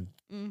bathroom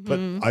and put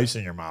ice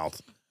in your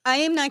mouth. I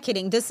am not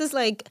kidding. This is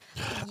like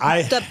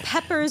the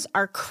peppers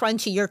are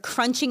crunchy. You're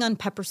crunching on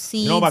pepper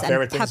seeds. You know what my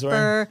favorite things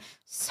were?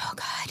 So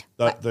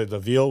good. The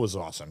veal was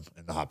awesome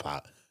in the hot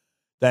pot.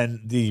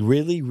 Then the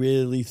really,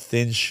 really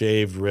thin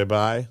shaved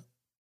ribeye.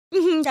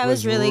 That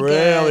was really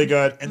good. Really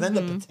good. And then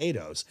the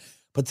potatoes.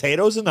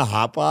 Potatoes in the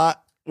hot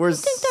pot were. I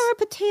think there were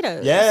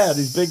potatoes. Yeah,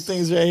 these big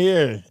things right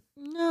here.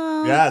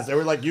 No. Yes, they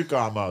were like yuca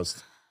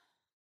almost.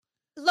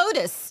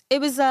 Lotus. It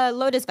was a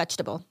lotus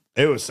vegetable.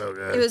 It was so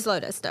good. It was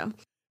lotus, though.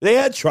 They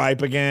had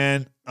tripe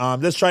again.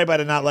 This tripe I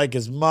did not like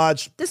as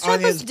much. This tripe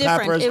Onions, was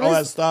different. peppers, all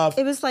that stuff.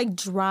 It was like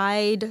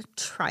dried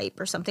tripe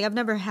or something. I've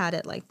never had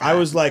it like that. I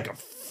was like a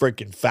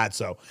freaking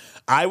fatso.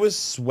 I was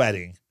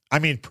sweating. I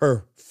mean,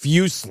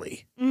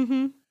 profusely.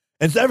 Mm-hmm.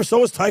 And so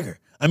was Tiger.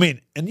 I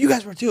mean, and you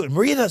guys were too. And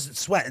Maria doesn't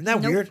sweat. Isn't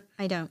that weird?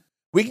 I don't.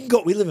 We can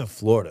go. We live in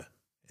Florida.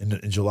 In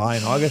July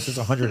and August, it's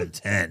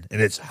 110.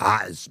 And it's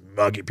hot. It's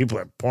muggy. People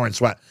are pouring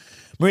sweat.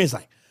 Maria's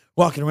like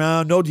walking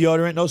around, no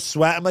deodorant, no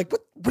sweat. I'm like,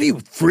 what are you,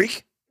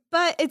 freak?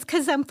 But it's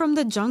because I'm from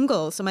the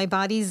jungle, so my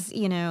body's,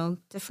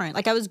 different.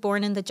 Like I was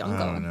born in the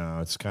jungle. Oh, no,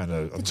 it's kind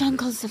of... The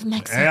jungles of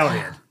Mexico.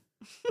 Alien.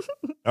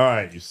 All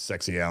right, you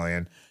sexy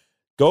alien.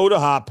 Go to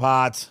Hot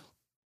Pot.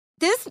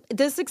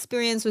 This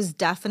experience was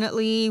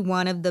definitely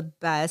one of the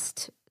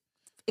best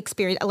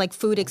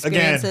food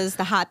experiences.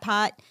 The Hot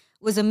Pot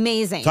was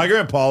amazing. Tiger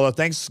and Paula,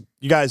 thanks,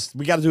 you guys.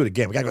 We got to do it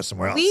again. We got to go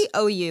somewhere else. We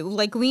owe you.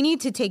 Like we need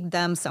to take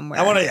them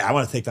somewhere. I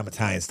want to take them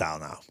Italian style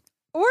now.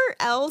 Or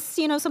else,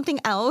 something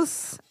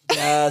else.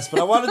 Yes, but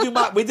I want to do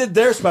we did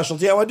their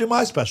specialty. I want to do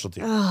my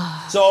specialty.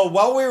 So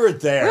while we were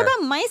there. What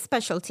about my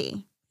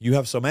specialty? You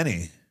have so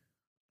many.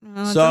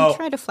 Don't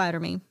try to flatter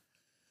me.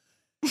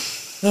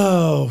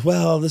 Oh,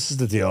 well, this is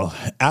the deal.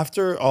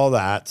 After all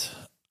that,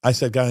 I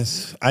said,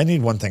 guys, I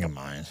need one thing of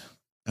mine.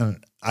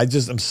 And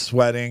I'm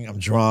sweating. I'm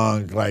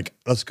drunk. Like,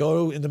 let's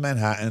go into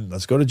Manhattan.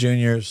 Let's go to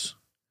Junior's.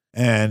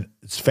 And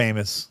it's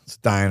famous. It's a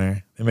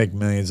diner. They make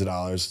millions of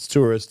dollars. It's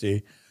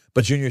touristy.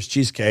 But Junior's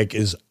cheesecake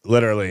is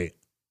literally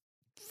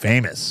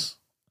famous.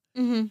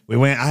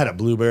 Mm-hmm. I had a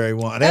blueberry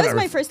one. That was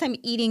my first time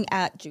eating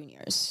at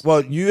Junior's.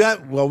 Well,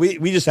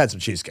 we just had some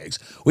cheesecakes.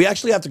 We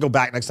actually have to go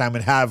back next time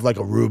and have like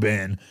a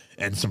Reuben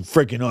and some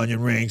freaking onion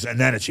rings and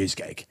then a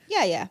cheesecake.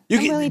 Yeah.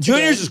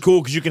 Junior's is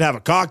cool because you can have a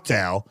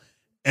cocktail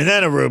and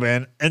then a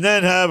Reuben and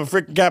then have a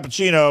freaking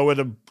cappuccino with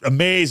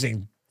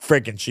amazing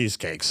freaking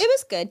cheesecakes. It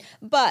was good.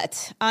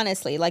 But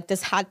honestly, like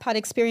this Hot Pot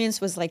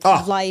experience was like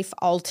life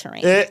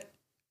altering.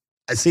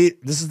 See,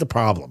 this is the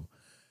problem.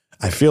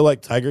 I feel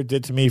like Tiger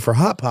did to me for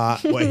Hot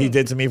Pot what he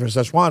did to me for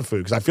Szechuan food.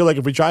 Because I feel like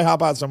if we try Hot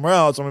Pot somewhere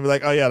else, I'm going to be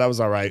like, oh, yeah, that was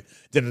all right.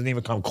 Didn't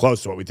even come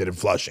close to what we did in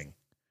Flushing.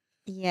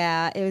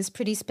 Yeah, it was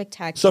pretty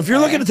spectacular. So if you're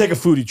looking to take a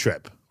foodie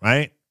trip,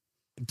 right,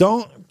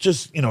 don't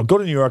just, go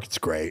to New York. It's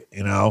great,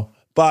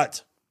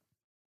 but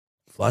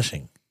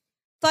Flushing.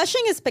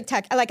 Flushing is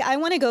spectacular. Like, I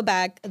want to go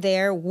back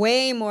there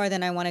way more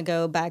than I want to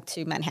go back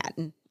to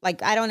Manhattan.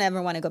 Like, I don't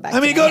ever want to go back to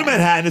Manhattan. Go to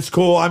Manhattan. It's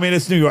cool. I mean,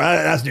 it's New York.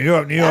 That's New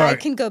York. I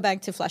can go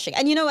back to Flushing.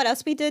 And you know what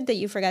else we did that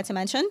you forgot to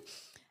mention?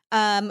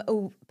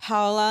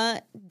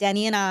 Paula,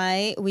 Denny,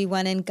 and we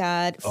went and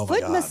got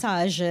foot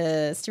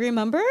massages. Do you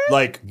remember?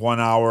 Like 1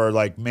 hour,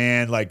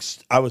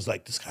 I was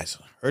like, this guy's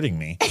hurting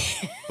me.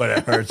 But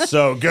it hurts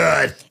so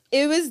good.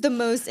 It was the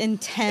most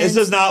intense. This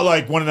is not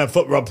like one of the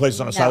foot rub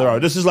places on the side of the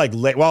road. This is like,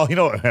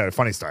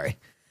 funny story.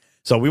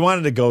 So we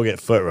wanted to go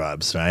get foot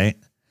rubs, right?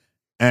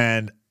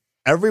 And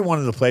every one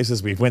of the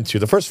places we went to,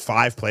 the first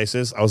 5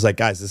 places, I was like,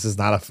 guys, this is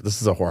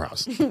a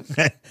whorehouse.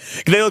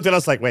 They looked at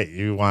us like, wait,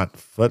 you want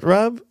foot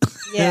rub?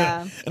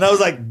 Yeah. And I was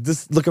like,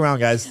 just look around,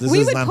 guys.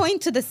 We would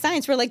point to the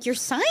signs. We're like, your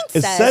sign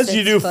says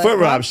you do foot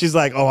rub. She's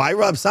like, oh, I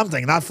rub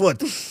something, not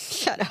foot.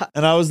 Shut up.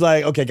 And I was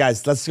like, okay,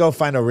 guys, let's go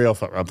find a real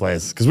foot rub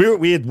place. Because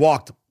we had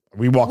walked.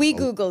 We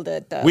Googled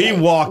it, though. We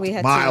walked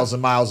miles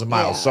and miles and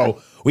miles. Yeah.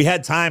 So we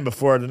had time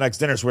before the next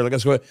dinner. So we're like,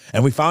 let's go.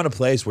 And we found a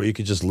place where you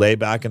could just lay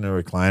back in the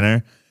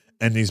recliner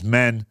and these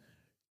men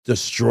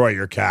destroy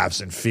your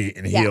calves and feet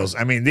and heels.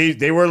 I mean,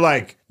 they were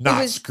like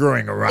not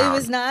screwing around. It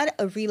was not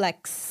a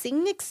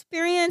relaxing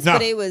experience,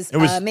 but it was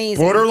amazing.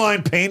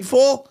 Borderline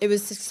painful. It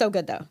was so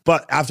good, though.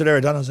 But after they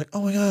were done, I was like,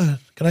 oh my God,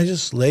 can I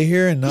just lay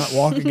here and not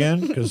walk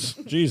again? Because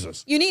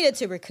Jesus. You needed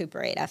to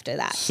recuperate after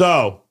that.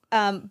 So.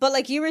 But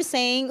like you were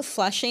saying,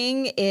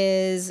 Flushing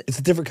it's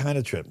a different kind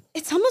of trip.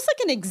 It's almost like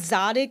an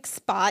exotic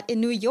spot in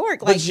New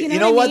York. Like, you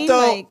know what,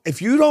 though?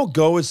 If you don't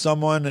go with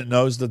someone that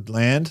knows the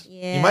land,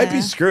 you might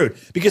be screwed.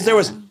 Because there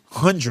was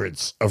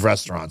hundreds of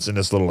restaurants in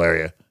this little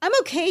area. I'm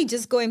okay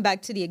just going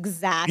back to the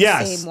exact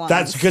same one.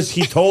 That's because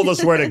he told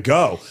us where to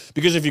go.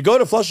 Because if you go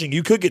to Flushing,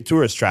 you could get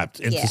tourist trapped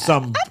into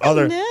some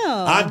other.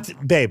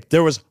 Babe,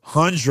 there was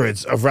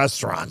hundreds of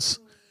restaurants.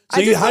 So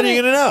how are you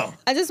going to know?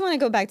 I just want to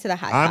go back to the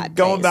Hot Pot I'm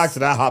going back to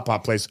that Hot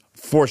Pot place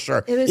for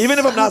sure. Even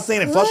if I'm not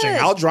staying in Flushing,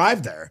 I'll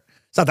drive there.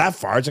 It's not that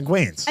far. It's in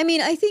Queens. I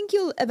mean, I think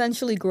you'll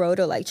eventually grow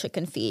to like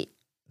chicken feet.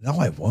 No,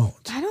 I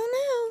won't. I don't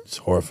know. It's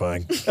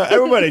horrifying.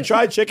 Everybody,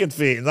 try chicken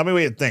feet and let me know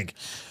what you think.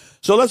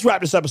 So let's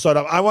wrap this episode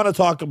up. I want to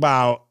talk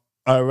about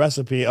a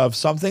recipe of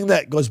something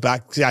that goes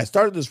back. See, I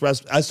started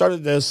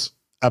this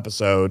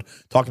episode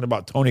talking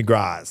about Tony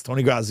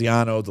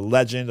Graziano, the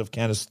legend of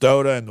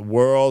Canastota in the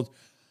world.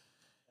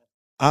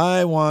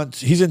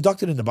 He's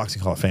inducted into Boxing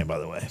Hall of Fame, by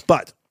the way.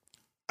 But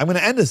I'm going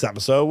to end this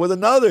episode with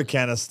another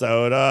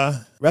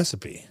Canastota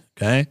recipe,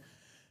 okay?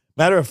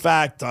 Matter of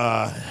fact,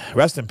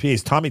 rest in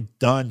peace, Tommy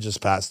Dunn just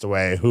passed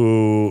away,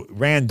 who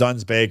ran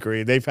Dunn's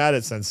Bakery. They've had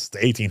it since the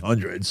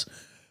 1800s.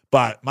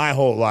 But my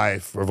whole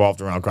life revolved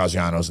around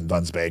Graziano's and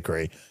Dunn's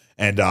Bakery.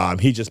 And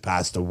he just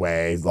passed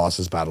away, lost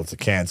his battle to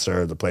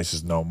cancer. The place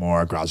is no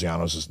more.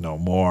 Graziano's is no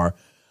more.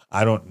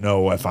 I don't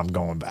know if I'm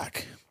going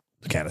back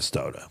to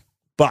Canastota.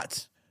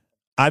 But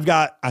I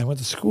went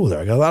to school there.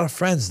 I got a lot of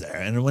friends there.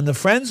 And when the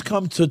friends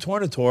come to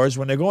Tornators,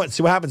 when they go,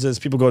 see what happens is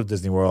people go to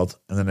Disney World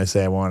and then they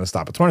say, I want to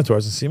stop at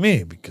Tornators and see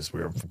me because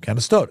we're from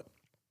Canastota.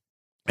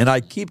 And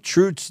I keep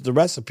true to the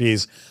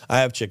recipes. I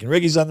have chicken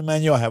riggies on the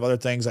menu. I have other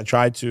things. I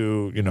try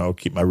to,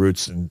 keep my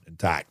roots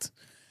intact.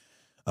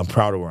 I'm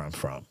proud of where I'm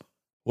from.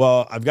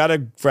 Well, I've got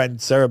a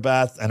friend, Sarah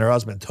Beth, and her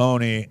husband,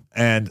 Tony,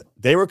 and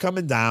they were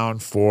coming down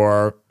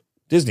for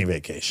Disney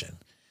vacation.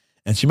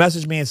 And she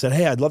messaged me and said,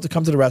 hey, I'd love to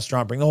come to the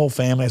restaurant, bring the whole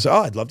family. I said,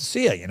 oh, I'd love to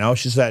see you.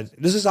 She said,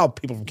 this is how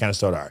people from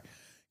Canastota are.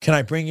 Can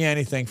I bring you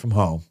anything from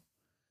home?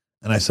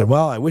 And I said,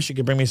 well, I wish you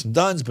could bring me some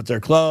Duns, but they're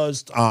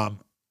closed.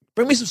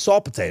 Bring me some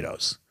salt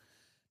potatoes.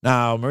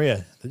 Now,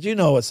 Maria, did you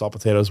know what salt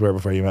potatoes were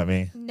before you met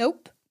me?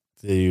 Nope.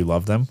 Do you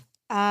love them?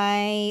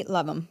 I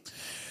love them.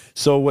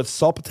 So what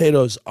salt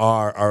potatoes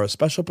are a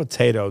special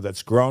potato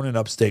that's grown in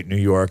upstate New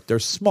York. They're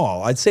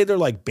small. I'd say they're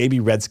like baby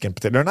redskin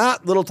potatoes. They're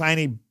not little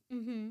tiny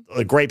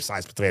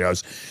grape-sized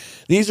potatoes.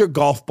 These are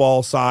golf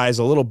ball size,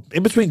 a little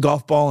in between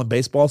golf ball and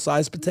baseball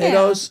sized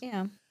potatoes.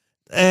 Yeah.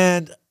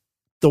 And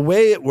the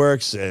way it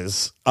works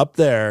is up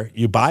there,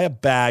 you buy a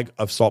bag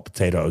of salt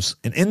potatoes,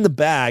 and in the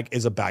bag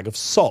is a bag of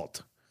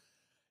salt.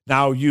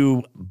 Now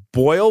you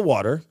boil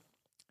water,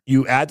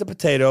 you add the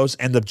potatoes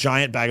and the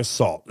giant bag of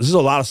salt. This is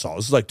a lot of salt.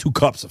 This is like 2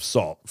 cups of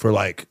salt for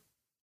like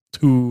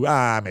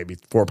maybe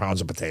 4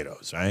 pounds of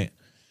potatoes, right?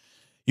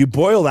 You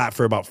boil that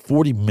for about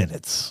 40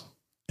 minutes.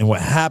 And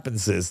what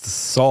happens is the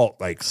salt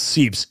like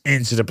seeps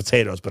into the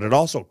potatoes, but it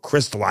also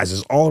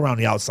crystallizes all around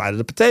the outside of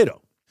the potato.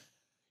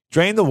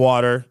 Drain the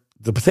water.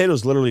 The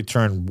potatoes literally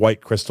turn white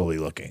crystally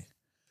looking.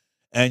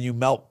 And you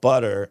melt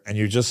butter and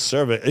you just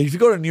serve it. If you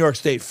go to New York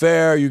State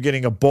Fair, you're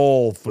getting a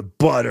bowl with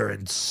butter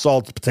and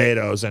salted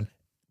potatoes. And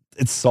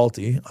it's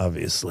salty,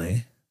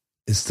 obviously.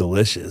 It's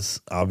delicious,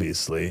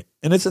 obviously.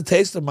 And it's a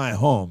taste of my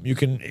home. You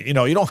can, you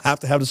don't have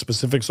to have the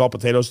specific salt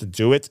potatoes to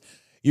do it.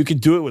 You can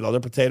do it with other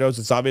potatoes.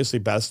 It's obviously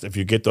best if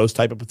you get those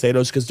type of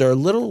potatoes because they're a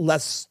little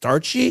less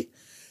starchy,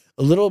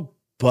 a little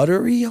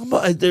buttery.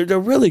 They're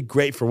really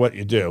great for what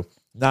you do.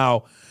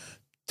 Now,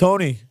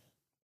 Tony,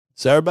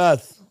 Sarah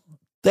Beth,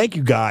 thank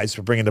you guys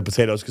for bringing the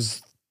potatoes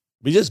because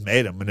we just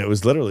made them and it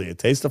was literally a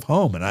taste of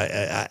home. And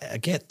I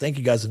can't thank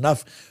you guys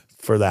enough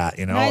for that.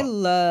 I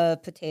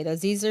love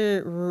potatoes. These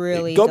are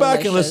really go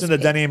back and listen to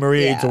Denny and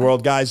Maria Eat the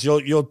World, guys.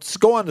 You'll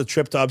go on the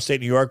trip to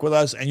upstate New York with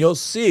us and you'll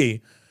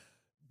see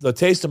the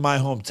taste of my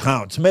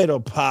hometown. Tomato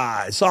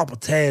pie, salt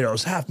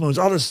potatoes, half moons,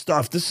 all this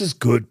stuff. This is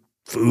good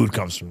food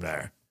comes from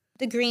there.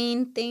 The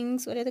green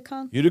things, what are they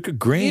called? Utica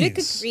greens.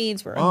 Utica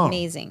greens were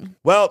amazing.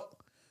 Well,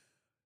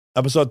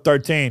 episode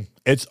 13,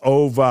 it's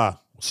over.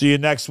 See you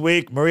next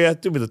week. Maria,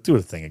 do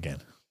the thing again.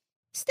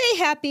 Stay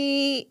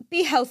happy,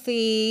 be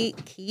healthy,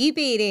 keep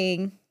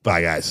eating.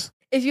 Bye, guys.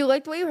 If you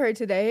liked what you heard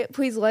today,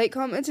 please like,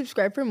 comment, and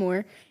subscribe for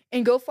more.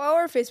 And go follow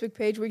our Facebook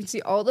page where you can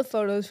see all the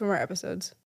photos from our episodes.